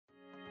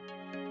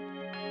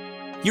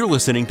You're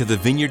listening to the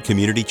Vineyard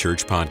Community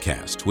Church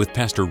podcast with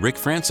Pastor Rick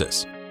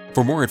Francis.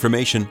 For more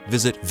information,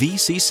 visit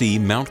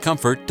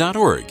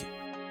vccmountcomfort.org.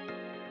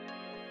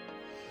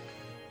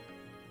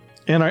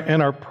 In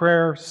our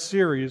prayer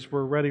series,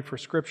 we're ready for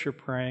Scripture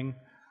praying.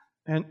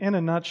 And in a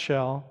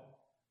nutshell,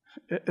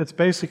 it's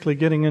basically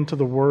getting into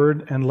the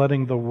Word and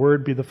letting the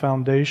Word be the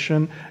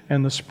foundation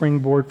and the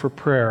springboard for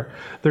prayer.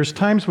 There's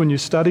times when you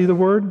study the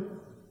Word,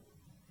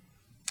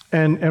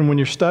 and when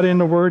you're studying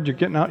the Word, you're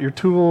getting out your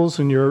tools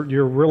and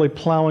you're really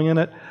plowing in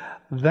it.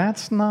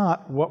 That's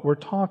not what we're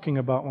talking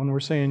about when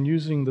we're saying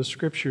using the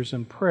Scriptures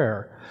in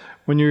prayer.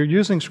 When you're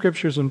using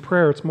Scriptures in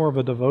prayer, it's more of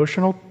a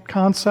devotional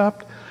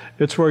concept.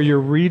 It's where you're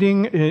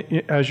reading,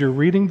 as you're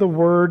reading the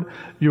Word,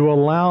 you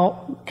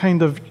allow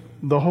kind of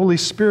the Holy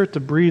Spirit to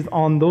breathe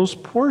on those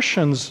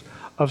portions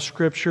of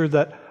Scripture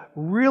that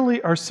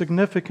really are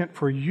significant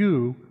for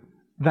you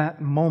that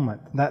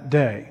moment, that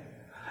day.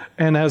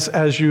 And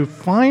as you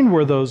find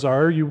where those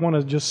are, you want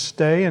to just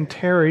stay and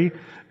tarry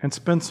and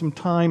spend some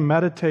time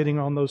meditating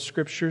on those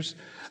Scriptures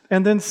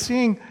and then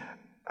seeing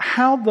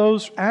how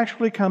those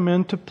actually come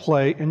into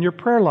play in your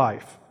prayer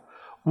life.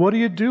 What do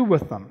you do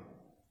with them?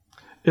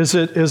 Is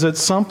it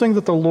something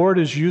that the Lord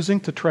is using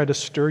to try to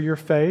stir your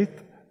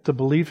faith, to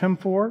believe Him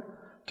for,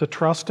 to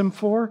trust Him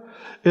for?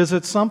 Is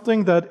it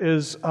something that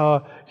is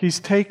He's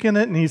taken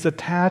it and He's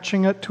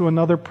attaching it to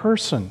another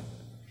person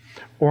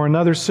or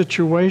another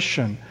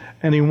situation,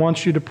 and He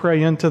wants you to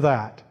pray into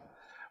that?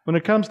 When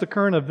it comes to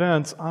current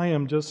events, I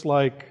am just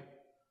like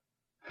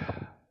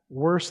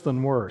worse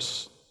than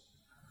worse.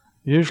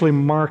 Usually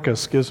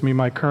Marcus gives me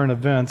my current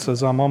events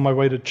as I'm on my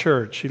way to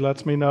church. He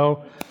lets me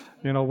know,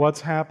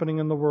 what's happening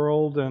in the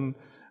world and,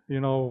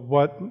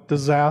 what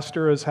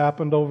disaster has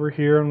happened over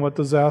here and what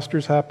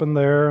disasters happened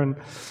there. And,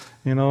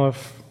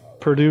 if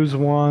Purdue's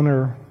won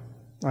or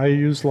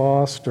IU's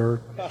lost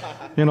or,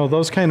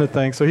 those kind of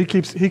things. So he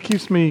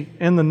keeps me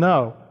in the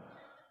know.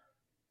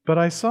 But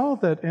I saw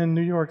that in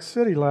New York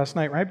City last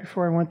night, right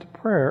before I went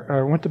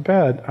to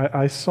bed,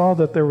 I saw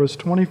that there was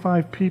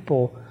 25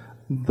 people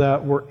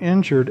that were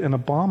injured in a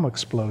bomb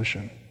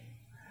explosion.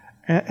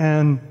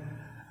 And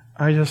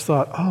I just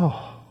thought,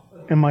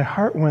 and my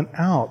heart went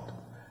out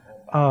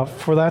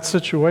for that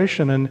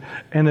situation.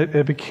 And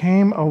it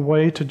became a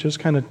way to just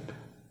kind of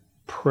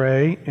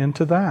pray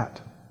into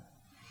that.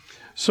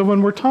 So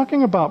when we're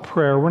talking about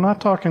prayer, we're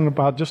not talking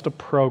about just a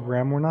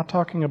program. We're not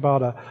talking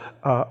about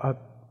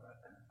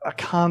a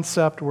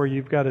concept where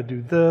you've got to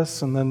do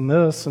this and then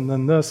this and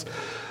then this.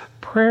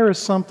 Prayer is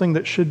something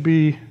that should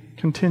be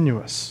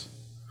continuous.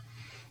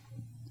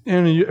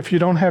 And if you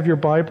don't have your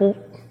Bible,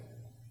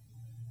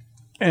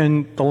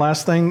 and the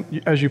last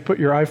thing as you put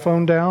your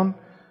iPhone down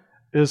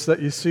is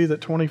that you see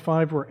that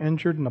 25 were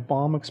injured in a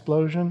bomb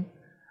explosion,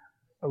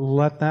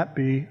 let that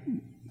be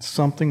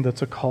something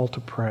that's a call to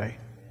pray.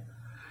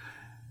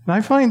 And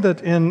I find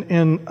that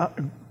in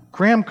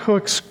Graham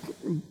Cook's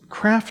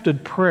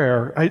crafted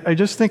prayer, I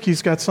just think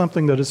he's got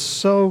something that is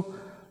so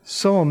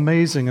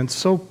amazing and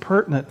so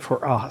pertinent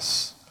for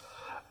us.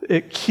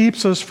 It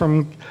keeps us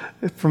from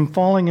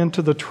falling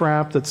into the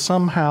trap that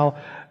somehow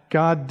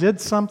God did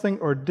something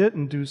or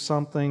didn't do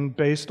something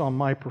based on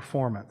my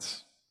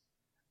performance.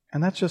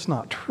 And that's just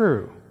not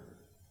true.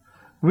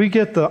 We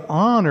get the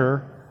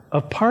honor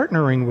of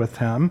partnering with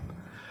Him,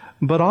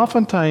 but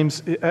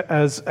oftentimes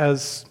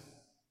as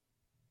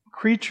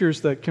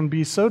creatures that can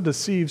be so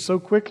deceived so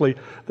quickly,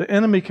 the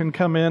enemy can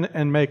come in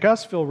and make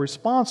us feel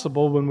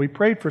responsible when we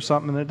prayed for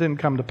something that didn't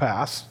come to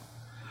pass.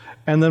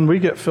 And then we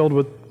get filled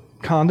with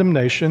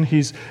condemnation.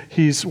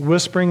 He's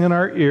whispering in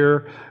our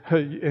ear,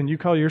 and you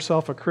call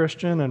yourself a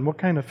Christian, and what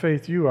kind of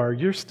faith you are?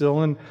 You're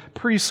still in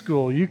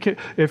preschool.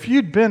 If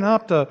you'd been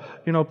up to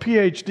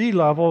PhD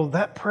level,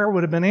 that prayer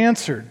would have been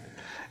answered.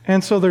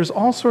 And so there's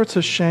all sorts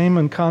of shame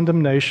and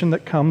condemnation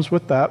that comes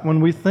with that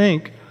when we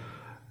think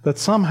that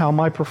somehow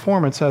my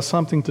performance has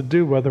something to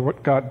do whether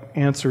God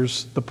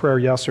answers the prayer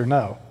yes or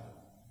no.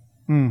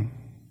 And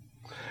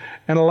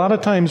a lot of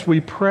times we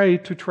pray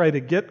to try to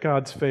get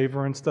God's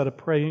favor instead of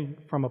praying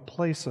from a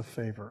place of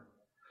favor.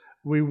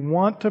 We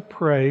want to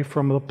pray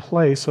from the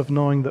place of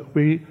knowing that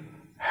we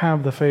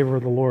have the favor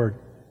of the Lord.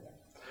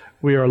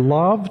 We are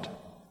loved.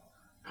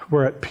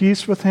 We're at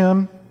peace with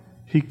Him.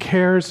 He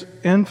cares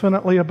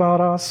infinitely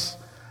about us.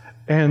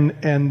 And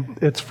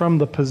it's from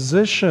the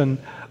position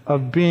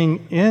of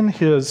being in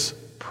His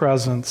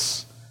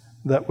presence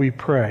that we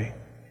pray.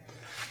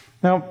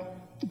 Now,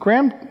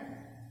 Graham,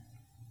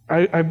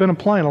 I've been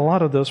applying a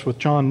lot of this with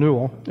John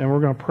Newell, and we're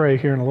going to pray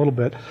here in a little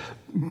bit.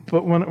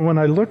 But when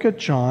I look at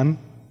John,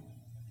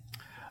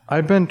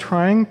 I've been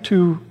trying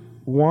to,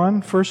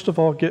 first of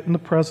all, get in the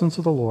presence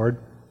of the Lord,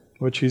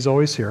 which He's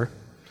always here,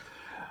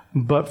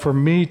 but for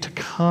me to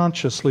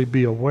consciously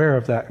be aware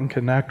of that and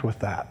connect with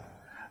that.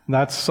 And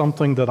that's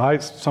something that I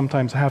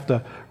sometimes have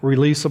to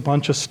release a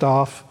bunch of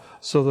stuff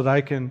so that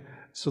I can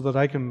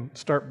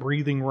start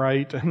breathing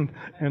right and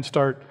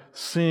start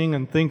seeing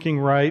and thinking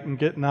right and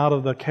getting out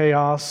of the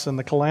chaos and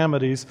the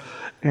calamities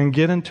and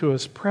get into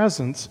His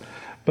presence.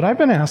 But I've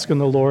been asking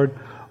the Lord,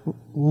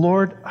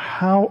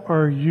 how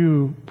are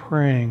you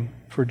praying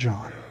for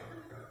John.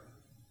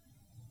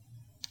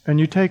 And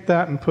you take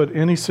that and put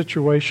any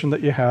situation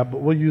that you have,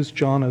 but we'll use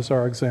John as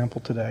our example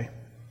today.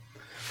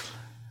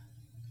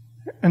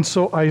 And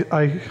so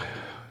I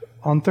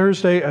on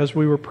Thursday, as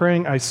we were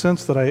praying, I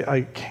sensed that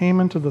I came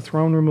into the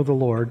throne room of the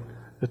Lord.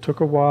 It took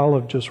a while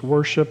of just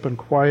worship and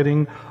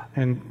quieting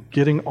and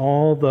getting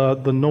all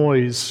the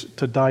noise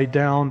to die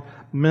down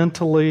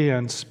mentally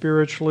and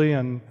spiritually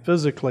and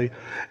physically.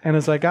 And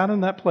as I got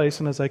in that place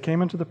and as I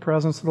came into the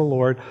presence of the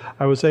Lord,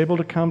 I was able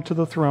to come to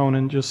the throne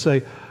and just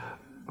say,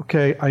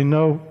 okay, I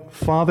know,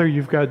 Father,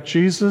 you've got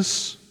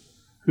Jesus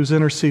who's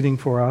interceding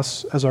for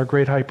us as our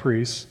great high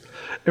priest.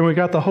 And we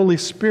got the Holy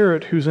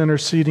Spirit who's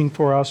interceding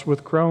for us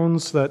with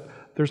groans that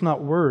there's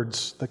not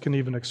words that can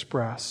even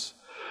express.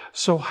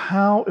 So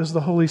how is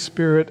the Holy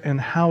Spirit and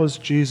how is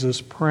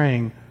Jesus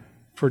praying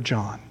for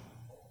John?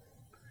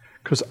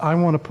 Because I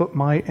want to put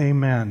my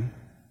amen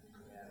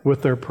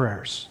with their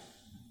prayers.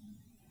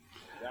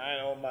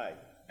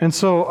 And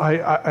so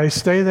I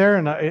stay there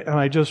and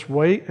I just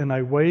wait and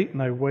I wait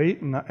and I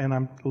wait and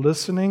I'm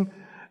listening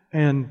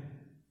and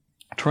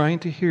trying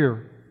to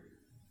hear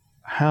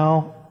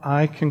how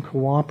I can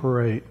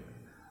cooperate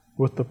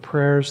with the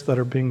prayers that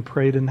are being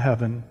prayed in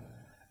heaven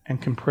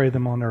and can pray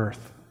them on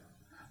earth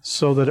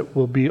so that it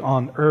will be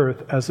on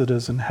earth as it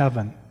is in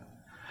heaven.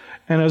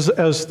 And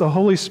as the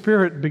Holy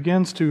Spirit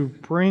begins to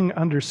bring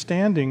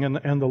understanding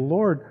and the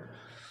Lord,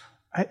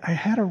 I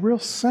had a real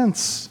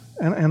sense,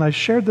 and I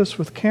shared this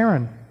with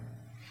Karen,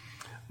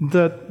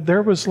 that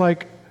there was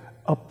like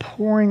a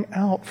pouring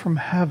out from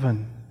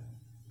heaven.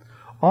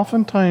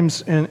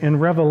 Oftentimes in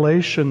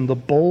Revelation, the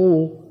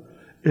bowl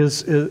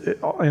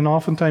and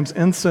oftentimes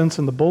incense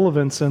and the bowl of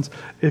incense,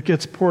 it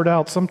gets poured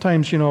out.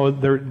 Sometimes,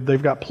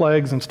 they've got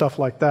plagues and stuff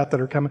like that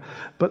are coming.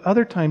 But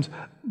other times,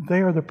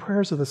 they are the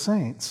prayers of the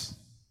saints.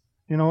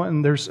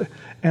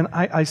 And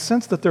I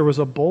sensed that there was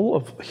a bowl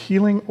of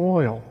healing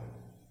oil,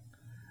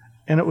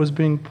 and it was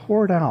being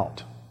poured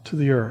out to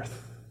the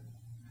earth.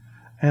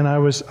 And I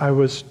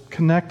was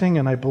connecting,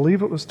 and I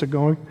believe it was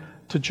going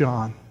to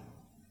John.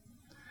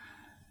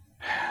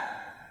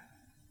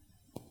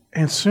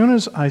 And as soon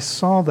as I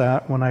saw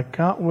that, when I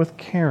got with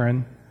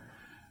Karen,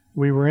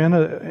 we were in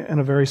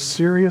a very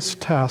serious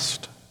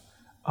test,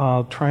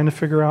 trying to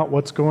figure out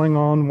what's going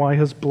on, why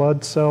his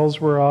blood cells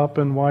were up,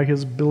 and why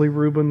his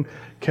bilirubin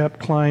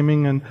kept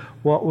climbing, and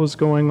what was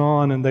going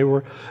on. And they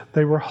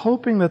were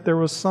hoping that there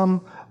was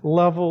some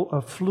level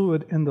of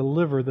fluid in the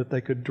liver that they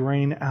could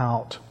drain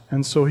out.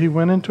 And so he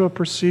went into a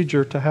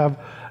procedure to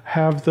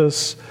have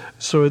this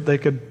so that they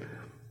could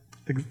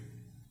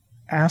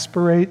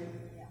aspirate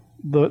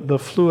the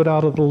fluid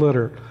out of the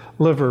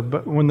liver.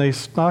 But when they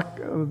stuck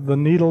the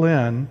needle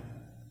in,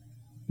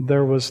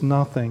 there was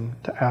nothing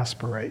to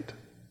aspirate.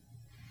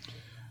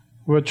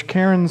 Which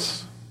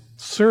Karen's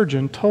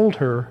surgeon told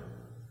her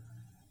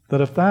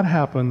that if that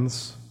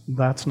happens,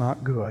 that's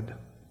not good.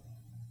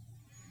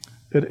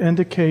 It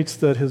indicates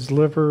that his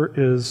liver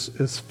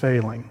is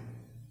failing.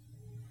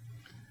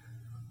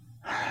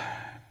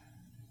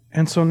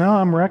 And so now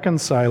I'm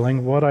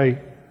reconciling what I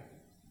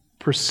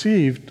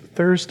perceived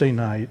Thursday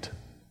night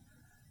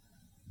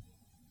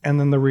and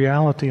then the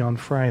reality on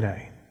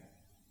Friday.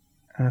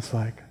 And it's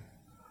like,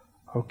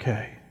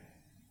 okay.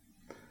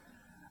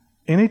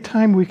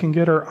 Anytime we can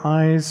get our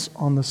eyes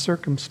on the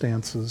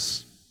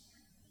circumstances,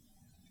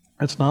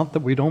 it's not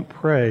that we don't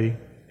pray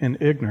in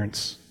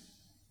ignorance.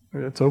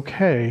 It's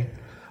okay.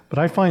 But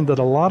I find that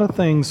a lot of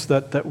things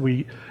that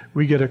we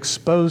get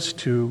exposed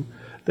to,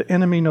 the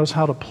enemy knows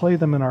how to play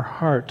them in our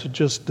heart to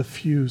just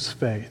diffuse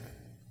faith,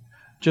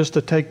 just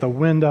to take the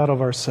wind out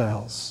of our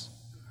sails.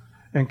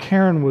 And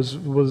Karen was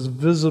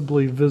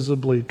visibly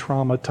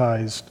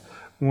traumatized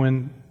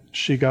when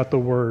she got the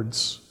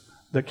words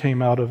that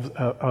came out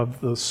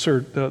of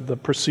the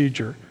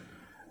procedure.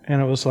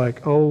 And it was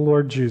like, oh,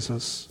 Lord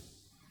Jesus,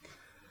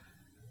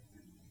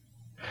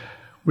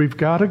 we've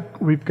got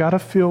to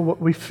feel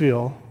what we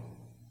feel,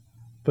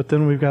 but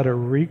then we've got to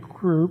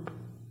regroup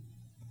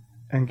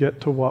and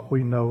get to what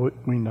we know.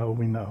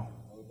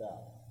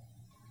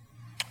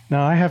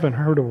 Now, I haven't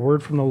heard a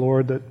word from the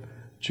Lord that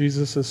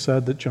Jesus has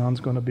said that John's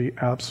going to be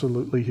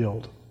absolutely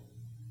healed.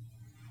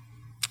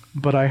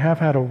 But I have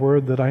had a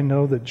word that I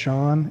know that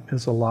John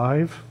is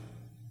alive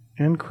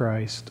in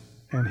Christ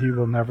and he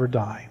will never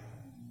die.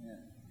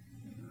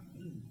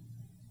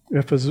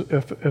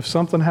 If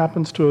something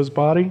happens to his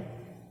body,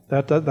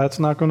 that's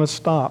not going to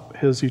stop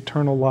his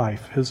eternal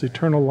life. His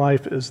eternal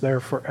life is there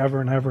forever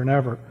and ever and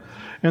ever.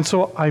 And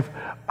so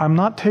I'm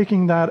not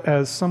taking that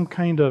as some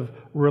kind of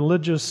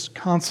religious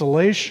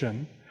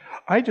consolation.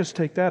 I just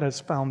take that as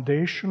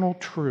foundational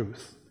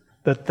truth,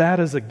 that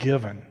is a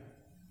given.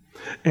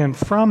 And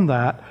from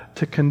that,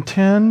 to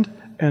contend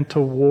and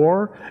to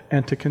war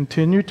and to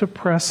continue to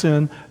press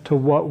in to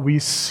what we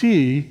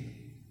see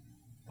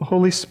the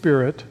Holy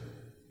Spirit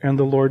and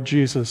the Lord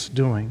Jesus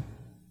doing.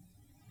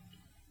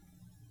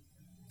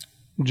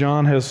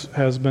 John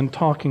has been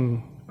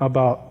talking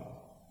about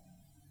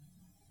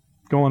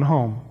going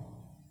home.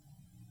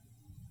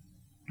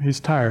 He's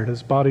tired.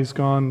 His body's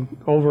gone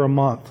over a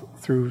month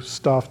through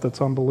stuff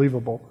that's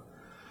unbelievable.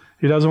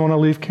 He doesn't want to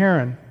leave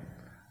Karen,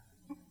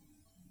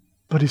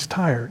 but he's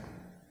tired.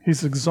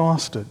 He's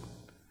exhausted.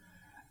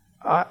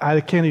 I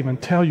can't even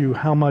tell you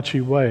how much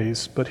he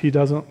weighs, but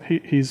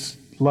he's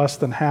less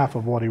than half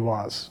of what he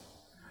was.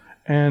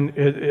 And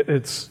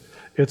it's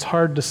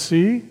hard to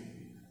see,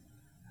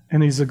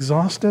 and he's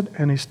exhausted,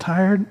 and he's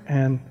tired,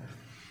 and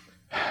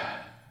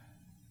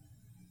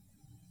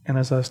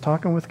as I was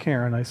talking with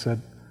Karen,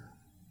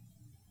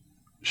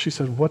 she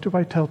said, what do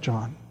I tell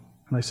John?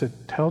 And I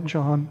said, tell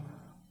John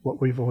what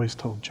we've always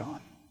told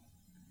John.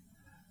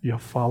 You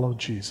follow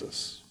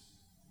Jesus.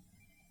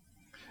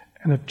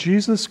 And if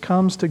Jesus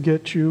comes to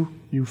get you,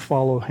 you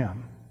follow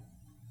him.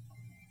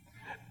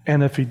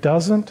 And if he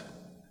doesn't,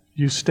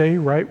 you stay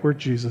right where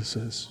Jesus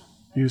is.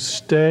 You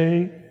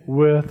stay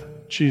with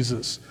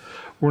Jesus.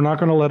 We're not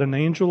going to let an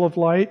angel of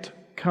light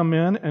come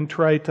in and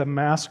try to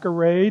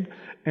masquerade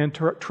and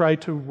try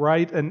to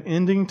write an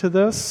ending to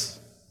this.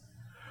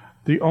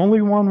 The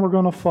only one we're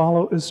going to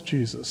follow is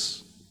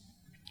Jesus.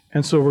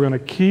 And so we're going to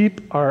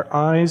keep our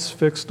eyes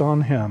fixed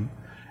on him.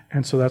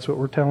 And so that's what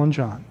we're telling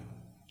John.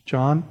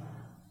 John,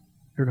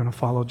 you're going to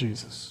follow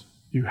Jesus.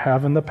 You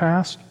have in the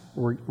past,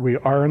 we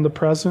are in the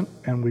present,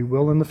 and we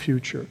will in the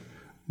future.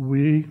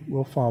 We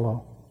will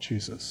follow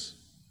Jesus.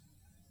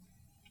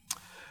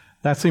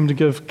 That seemed to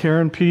give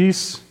Karen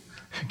peace,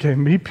 it gave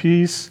me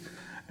peace,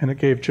 and it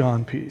gave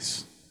John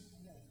peace.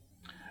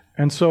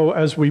 And so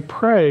as we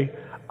pray,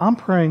 I'm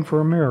praying for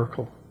a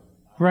miracle.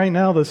 Right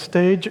now the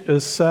stage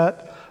is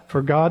set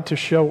for God to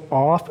show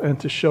off and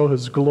to show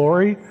his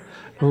glory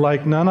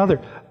like none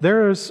other.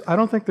 I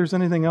don't think there's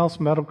anything else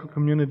medical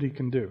community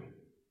can do.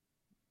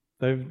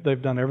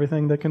 They've done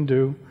everything they can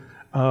do.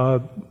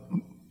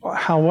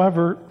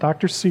 However,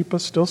 Dr. Sipa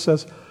still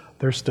says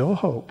there's still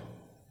hope.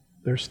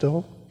 There's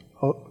still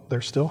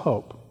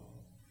hope.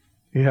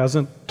 He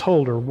hasn't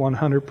told her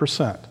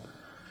 100%.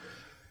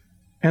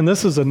 And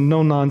this is a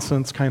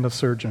no-nonsense kind of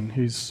surgeon.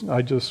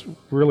 I just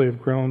really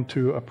have grown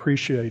to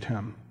appreciate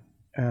him.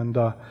 And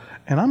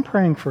I'm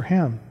praying for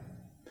him.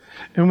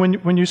 And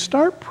when you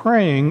start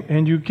praying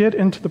and you get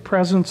into the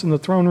presence in the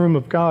throne room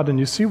of God and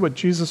you see what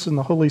Jesus and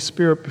the Holy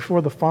Spirit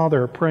before the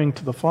Father are praying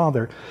to the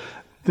Father,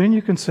 then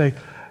you can say,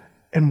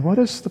 and what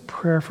is the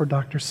prayer for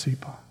Dr.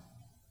 Sipa?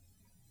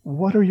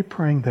 What are you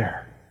praying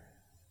there?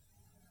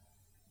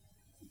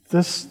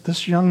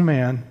 This young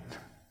man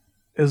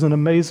is an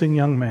amazing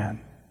young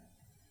man.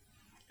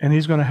 And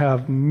he's going to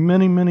have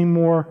many, many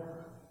more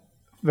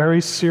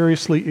very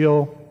seriously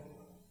ill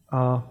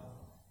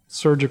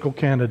surgical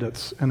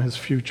candidates in his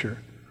future.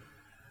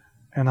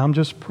 And I'm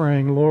just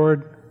praying,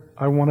 Lord,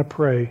 I want to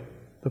pray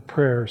the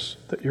prayers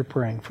that you're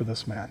praying for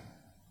this man.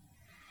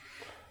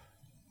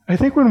 I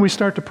think when we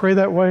start to pray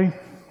that way,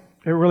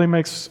 it really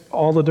makes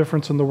all the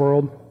difference in the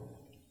world.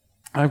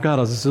 I've got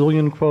a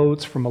zillion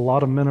quotes from a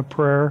lot of men of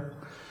prayer,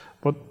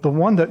 but the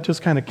one that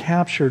just kind of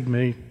captured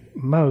me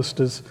most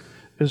is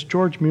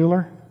George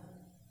Mueller,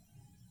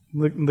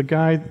 the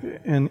guy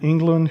in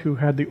England who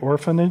had the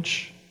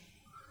orphanage.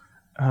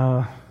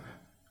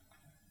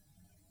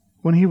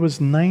 When he was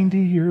 90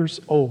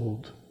 years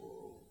old,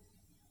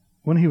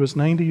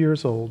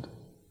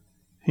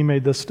 he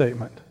made this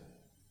statement.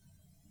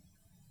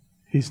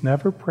 He's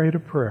never prayed a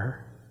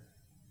prayer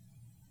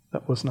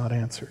that was not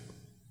answered.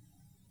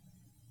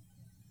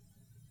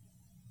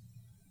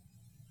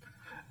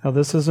 Now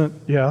this isn't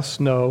yes,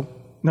 no.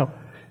 No,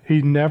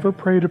 he never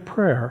prayed a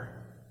prayer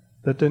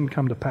that didn't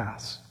come to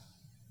pass.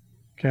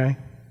 Okay?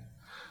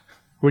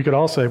 We could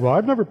all say, well,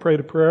 I've never prayed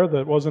a prayer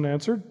that wasn't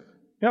answered.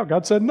 Yeah,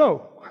 God said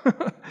no.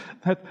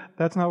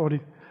 That's not what he...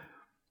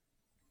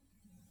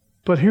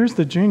 But here's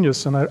the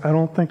genius, and I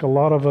don't think a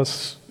lot of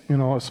us,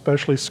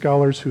 especially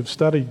scholars who've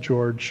studied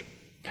George,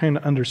 kind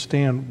of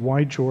understand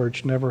why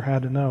George never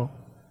had to know.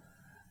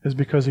 Is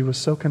because he was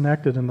so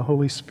connected in the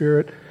Holy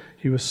Spirit.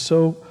 He was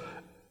so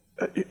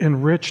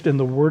enriched in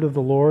the Word of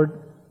the Lord.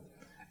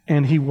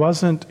 And he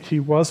wasn't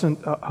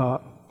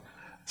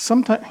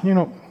sometimes,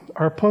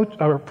 our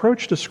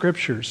approach to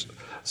Scriptures,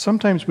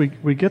 sometimes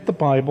we get the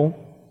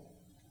Bible,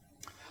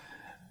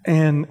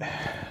 and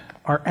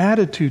our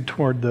attitude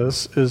toward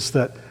this is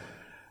that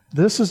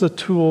this is a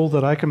tool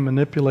that I can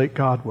manipulate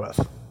God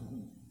with.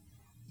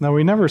 Now,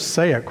 we never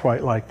say it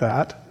quite like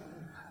that,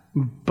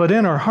 but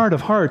in our heart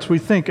of hearts, we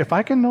think, if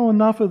I can know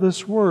enough of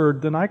this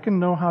Word, then I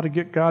can know how to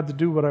get God to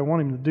do what I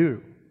want Him to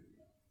do.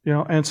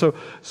 And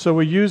so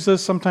we use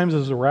this sometimes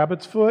as a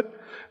rabbit's foot.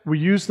 We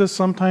use this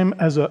sometimes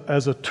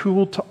as a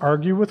tool to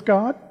argue with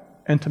God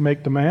and to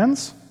make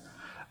demands.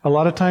 A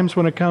lot of times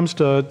when it comes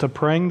to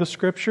praying the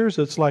Scriptures,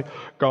 it's like,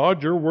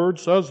 God, your Word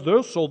says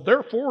this, so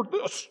therefore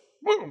this.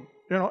 Boom.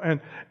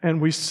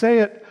 And we say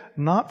it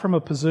not from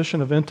a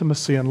position of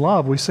intimacy and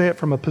love. We say it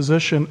from a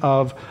position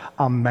of,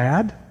 I'm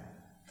mad,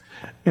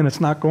 and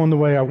it's not going the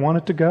way I want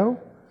it to go.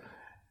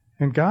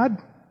 And God,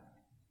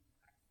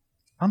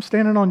 I'm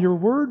standing on your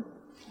Word,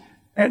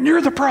 and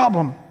you're the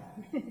problem.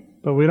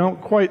 But we don't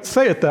quite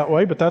say it that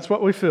way, but that's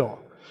what we feel.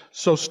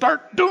 So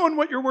start doing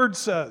what your Word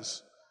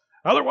says.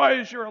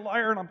 Otherwise, you're a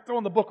liar, and I'm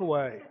throwing the book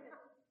away.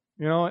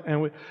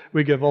 And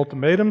we give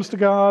ultimatums to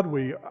God,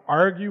 we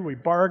argue, we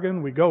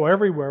bargain, we go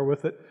everywhere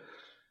with it.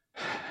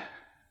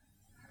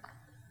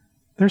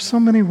 There's so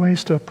many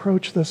ways to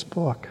approach this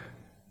book.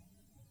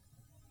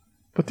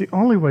 But the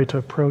only way to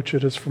approach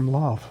it is from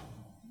love.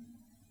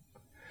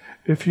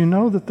 If you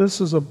know that this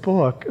is a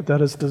book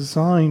that is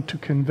designed to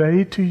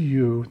convey to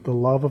you the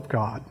love of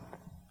God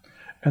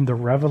and the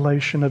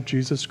revelation of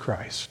Jesus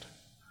Christ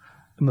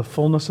and the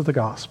fullness of the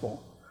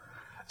gospel,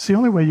 it's the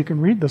only way you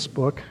can read this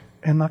book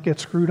and not get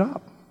screwed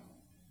up.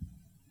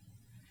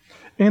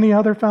 Any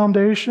other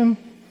foundation?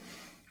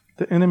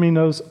 The enemy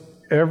knows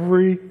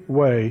every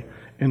way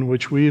in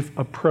which we've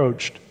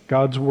approached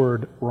God's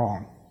Word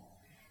wrong.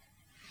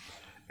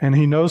 And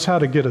he knows how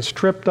to get us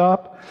tripped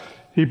up.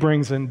 He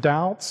brings in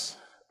doubts.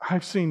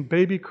 I've seen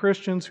baby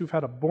Christians who've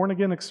had a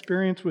born-again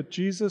experience with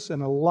Jesus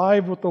and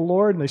alive with the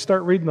Lord, and they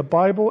start reading the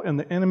Bible, and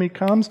the enemy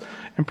comes,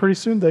 and pretty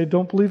soon they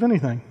don't believe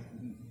anything.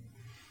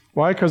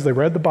 Why? Because they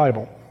read the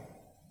Bible.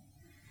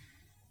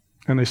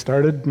 And they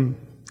started in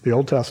the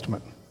Old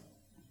Testament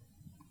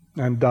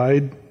and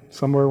died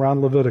somewhere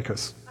around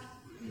Leviticus.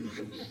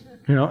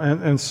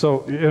 And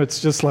so it's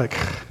just like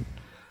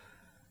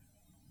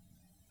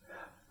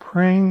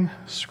praying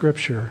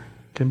Scripture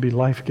can be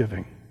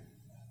life-giving.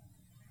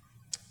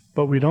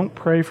 But we don't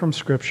pray from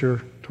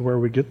Scripture to where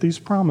we get these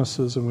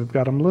promises and we've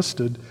got them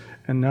listed,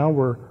 and now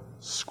we're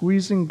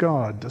squeezing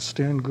God to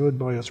stand good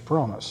by His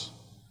promise.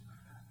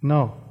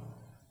 No.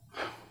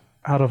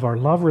 Out of our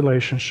love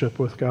relationship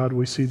with God,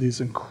 we see these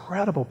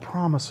incredible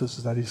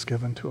promises that He's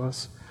given to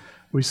us.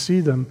 We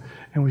see them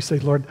and we say,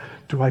 Lord,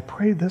 do I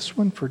pray this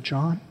one for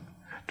John?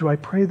 Do I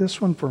pray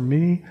this one for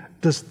me?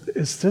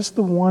 Is this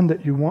the one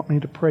that you want me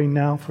to pray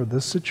now for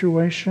this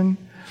situation?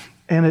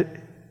 And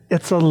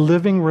it's a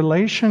living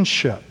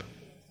relationship.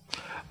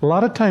 A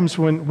lot of times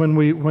when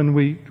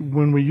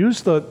we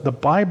use the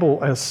Bible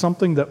as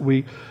something that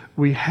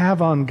we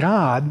have on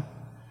God,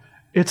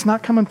 it's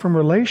not coming from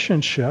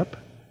relationship.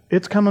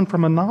 It's coming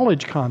from a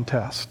knowledge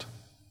contest.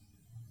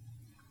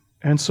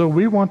 And so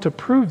we want to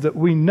prove that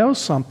we know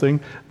something,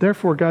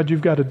 therefore, God,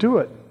 you've got to do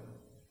it.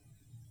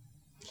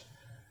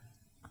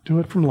 Do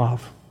it from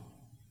love.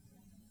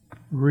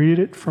 Read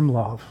it from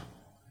love.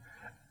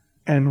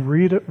 And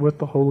read it with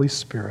the Holy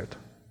Spirit.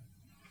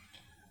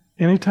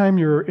 Anytime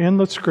you're in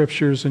the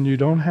Scriptures and you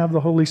don't have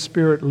the Holy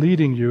Spirit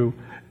leading you,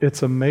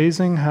 it's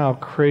amazing how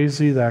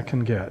crazy that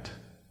can get.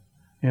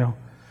 A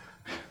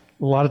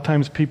lot of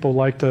times people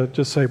like to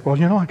just say,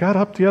 well, I got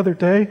up the other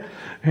day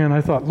and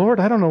I thought, Lord,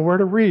 I don't know where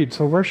to read,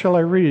 so where shall I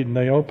read? And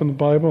they open the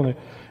Bible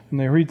and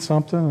they read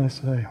something and they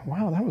say,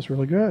 wow, that was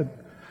really good.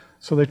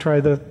 So they try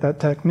that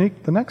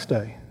technique the next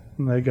day.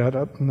 And they got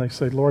up and they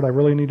say, Lord, I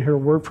really need to hear a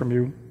word from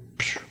you.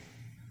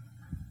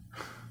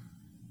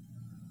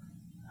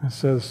 It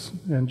says,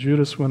 and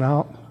Judas went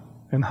out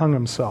and hung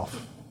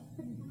himself.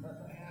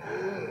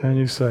 And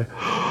you say,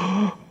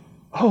 oh,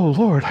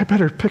 Lord, I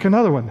better pick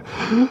another one.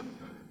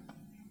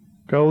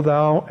 Go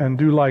thou and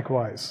do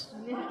likewise.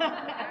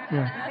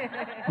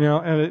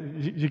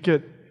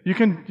 You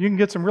can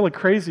get some really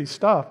crazy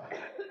stuff.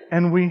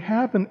 And we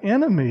have an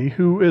enemy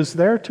who is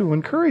there to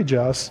encourage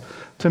us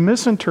to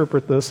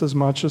misinterpret this as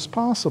much as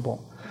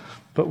possible.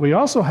 But we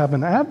also have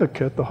an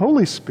advocate, the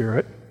Holy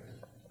Spirit,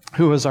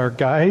 who is our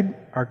guide,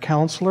 our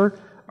counselor,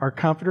 our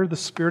comforter, the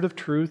Spirit of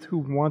truth, who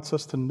wants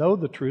us to know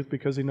the truth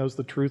because He knows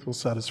the truth will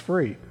set us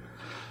free.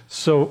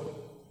 So,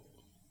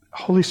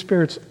 Holy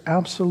Spirit's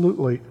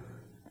absolutely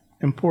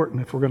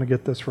important if we're going to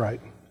get this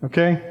right.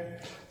 Okay?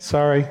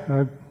 Sorry,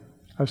 I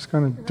was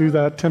going to do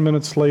that 10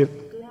 minutes late.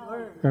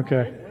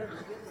 Okay.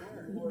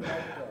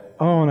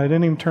 Oh, and I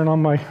didn't even turn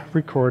on my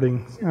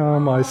recording. Oh,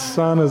 my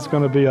son is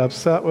going to be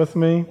upset with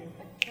me.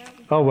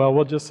 Oh, well,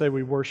 we'll just say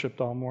we worshiped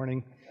all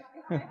morning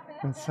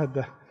and said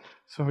that.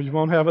 So you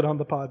won't have it on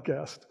the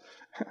podcast.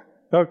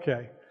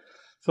 Okay.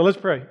 So let's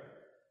pray.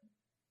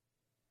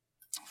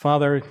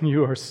 Father,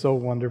 you are so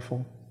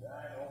wonderful.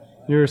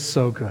 You're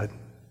so good.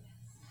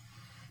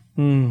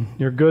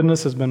 Your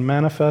goodness has been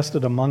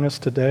manifested among us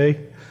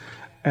today,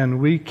 and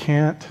we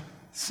can't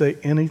say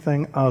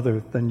anything other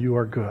than you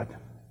are good.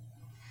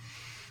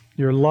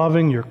 You're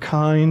loving, you're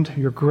kind,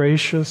 you're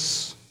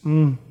gracious.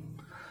 You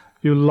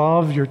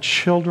love your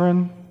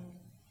children.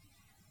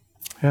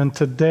 And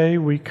today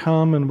we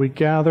come and we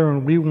gather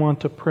and we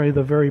want to pray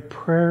the very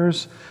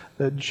prayers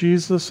that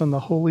Jesus and the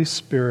Holy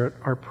Spirit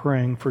are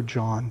praying for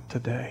John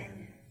today.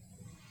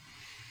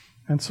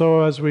 And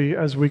so as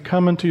we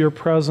come into your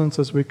presence,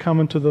 as we come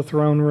into the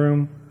throne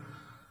room,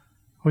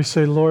 we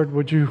say, Lord,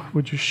 would you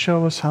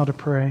show us how to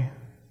pray?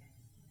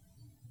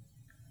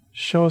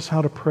 Show us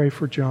how to pray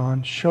for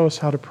John. Show us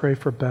how to pray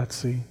for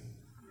Betsy.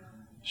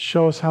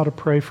 Show us how to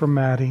pray for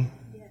Maddie.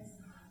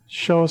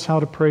 Show us how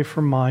to pray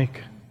for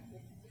Mike.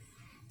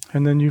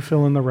 And then you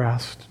fill in the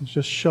rest.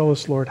 Just show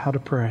us, Lord, how to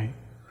pray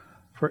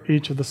for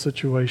each of the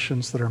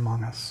situations that are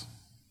among us.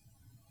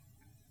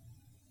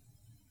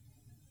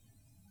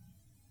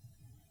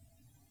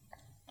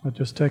 I'll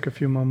just take a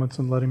few moments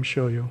and let Him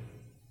show you.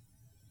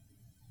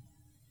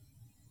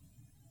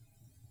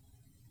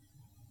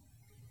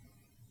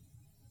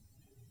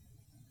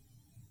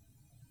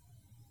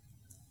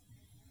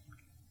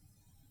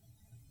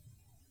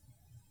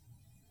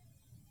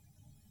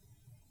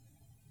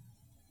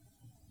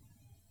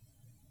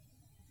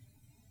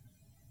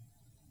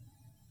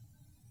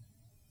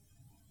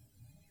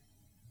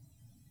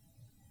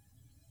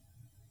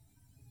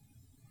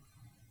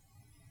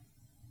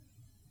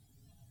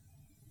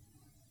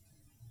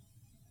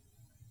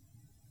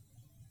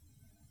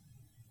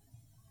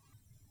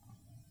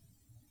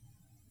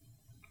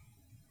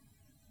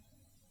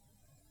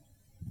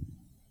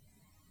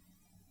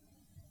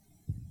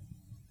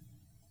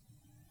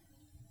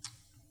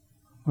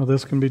 Well,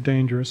 this can be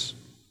dangerous.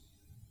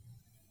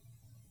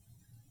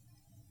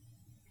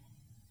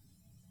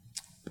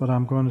 But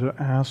I'm going to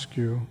ask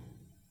you,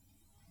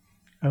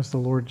 as the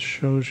Lord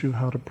shows you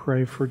how to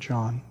pray for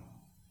John,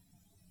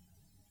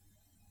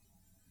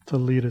 to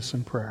lead us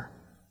in prayer.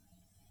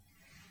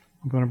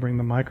 I'm going to bring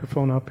the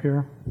microphone up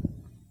here.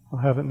 I'll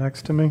have it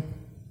next to me.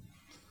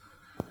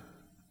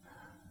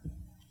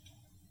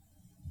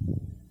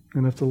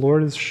 And if the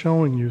Lord is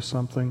showing you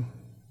something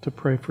to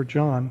pray for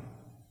John,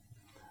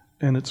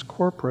 and it's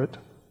corporate,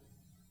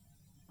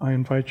 I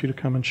invite you to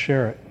come and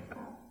share it.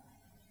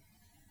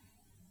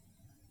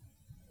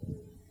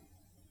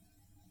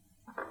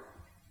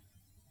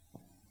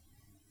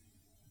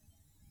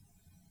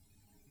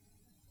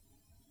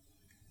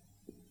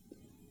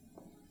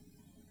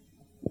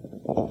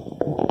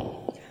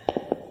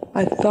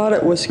 I thought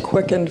it was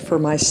quickened for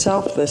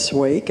myself this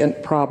week, and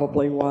it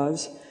probably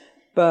was,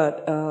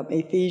 but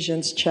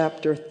Ephesians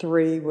chapter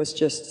 3 was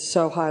just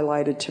so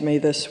highlighted to me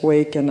this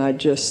week, and I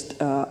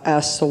just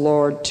asked the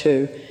Lord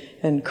to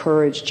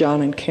encourage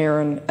John and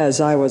Karen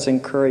as I was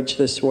encouraged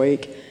this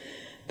week.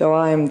 Though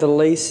I am the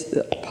least,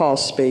 Paul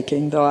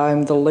speaking, though I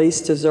am the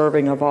least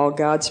deserving of all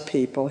God's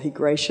people, He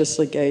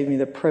graciously gave me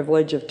the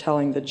privilege of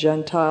telling the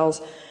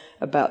Gentiles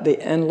about the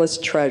endless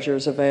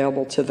treasures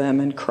available to them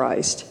in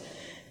Christ.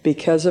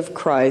 Because of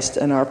Christ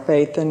and our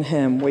faith in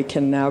Him, we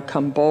can now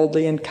come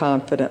boldly and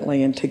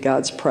confidently into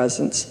God's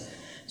presence.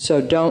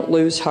 So don't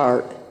lose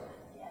heart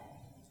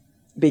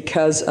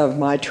because of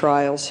my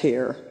trials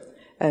here.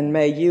 And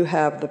may you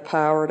have the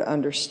power to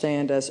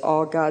understand, as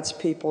all God's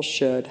people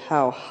should,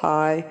 how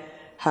high,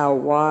 how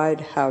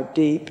wide, how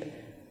deep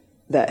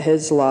that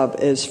His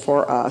love is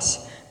for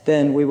us.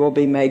 Then we will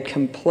be made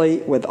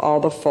complete with all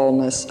the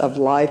fullness of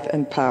life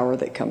and power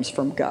that comes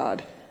from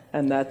God.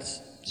 And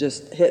that's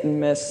just hit and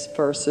miss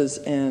verses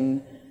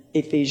in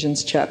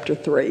Ephesians chapter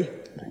 3. Thank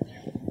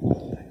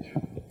you. Thank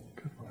you.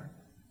 Good word.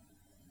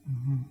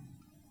 Mm-hmm.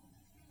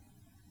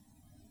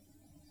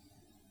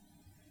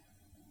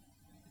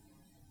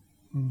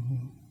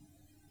 Mm-hmm.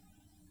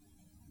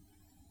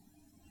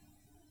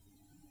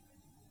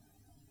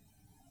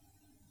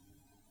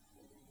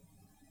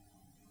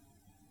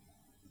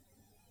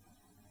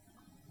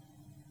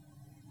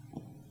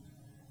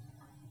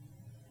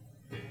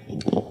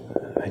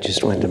 I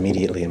just went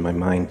immediately in my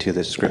mind to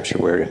the scripture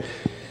where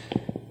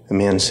the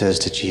man says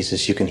to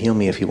Jesus, "You can heal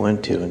me if you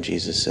want to," and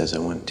Jesus says, "I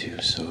want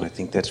to." So I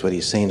think that's what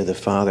He's saying to the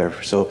Father.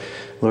 So,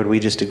 Lord, we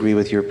just agree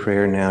with your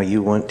prayer now.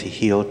 You want to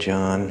heal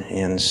John,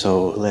 and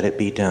so let it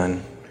be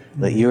done.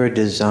 Let your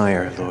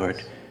desire,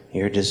 Lord,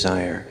 your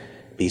desire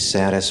be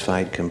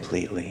satisfied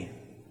completely.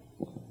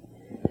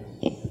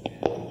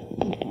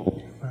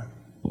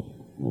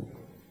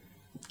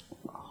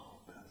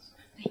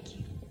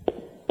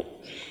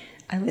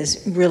 I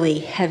was really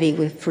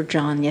heavy for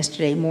John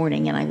yesterday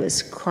morning, and I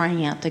was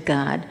crying out to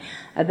God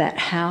about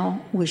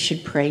how we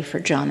should pray for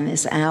John in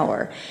this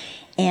hour.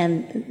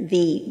 And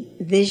the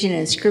vision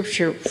in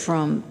Scripture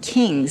from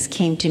Kings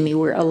came to me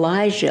where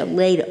Elijah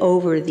laid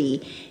over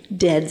the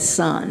dead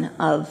son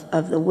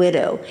of the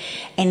widow.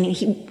 And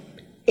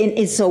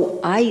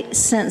so I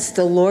sensed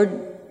the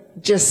Lord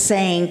just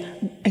saying,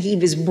 He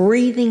was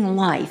breathing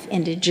life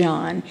into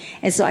John.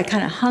 And so I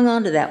kind of hung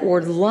on to that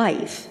word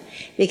life,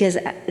 because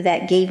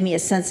that gave me a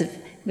sense of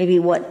maybe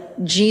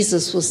what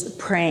Jesus was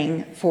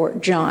praying for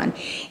John.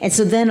 And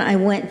so then I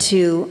went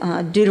to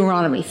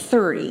Deuteronomy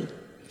 30,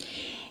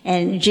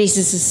 and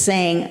Jesus is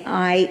saying,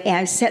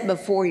 I set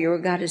before you, or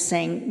God is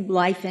saying,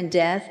 life and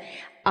death.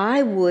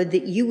 I would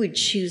that you would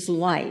choose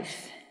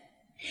life,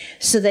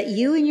 so that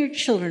you and your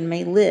children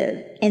may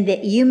live, and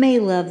that you may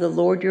love the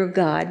Lord your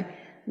God,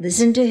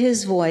 listen to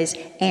His voice,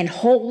 and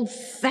hold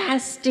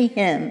fast to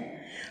Him,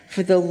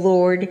 for the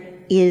Lord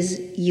is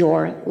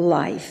your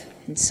life.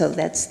 And so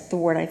that's the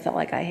word I felt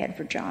like I had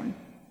for John.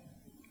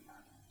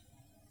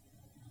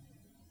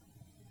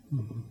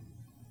 Mm-hmm.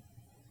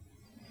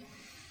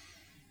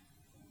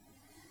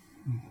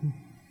 Mm-hmm.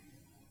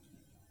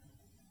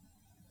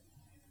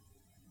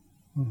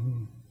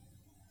 Mm-hmm.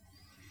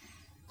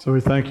 So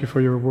we thank you for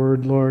your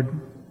word, Lord.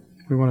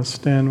 We want to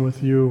stand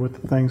with you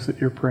with the things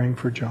that you're praying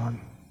for John.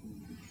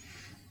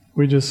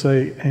 We just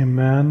say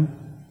amen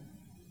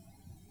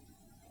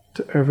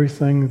to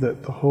everything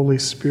that the Holy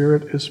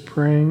Spirit is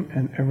praying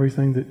and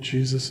everything that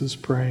Jesus is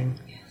praying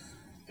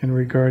in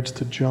regards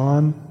to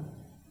John,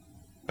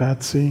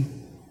 Betsy,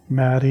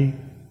 Maddie,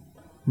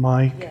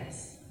 Mike,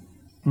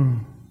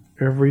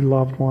 every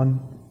loved one,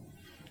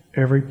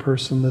 every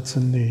person that's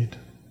in need.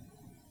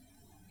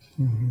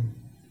 Mm-hmm.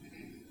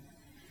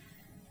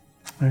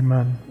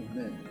 Amen.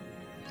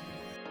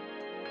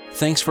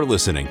 Thanks for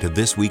listening to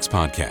this week's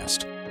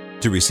podcast.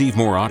 To receive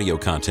more audio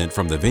content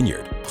from the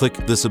Vineyard,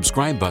 click the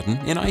subscribe button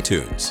in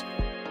iTunes.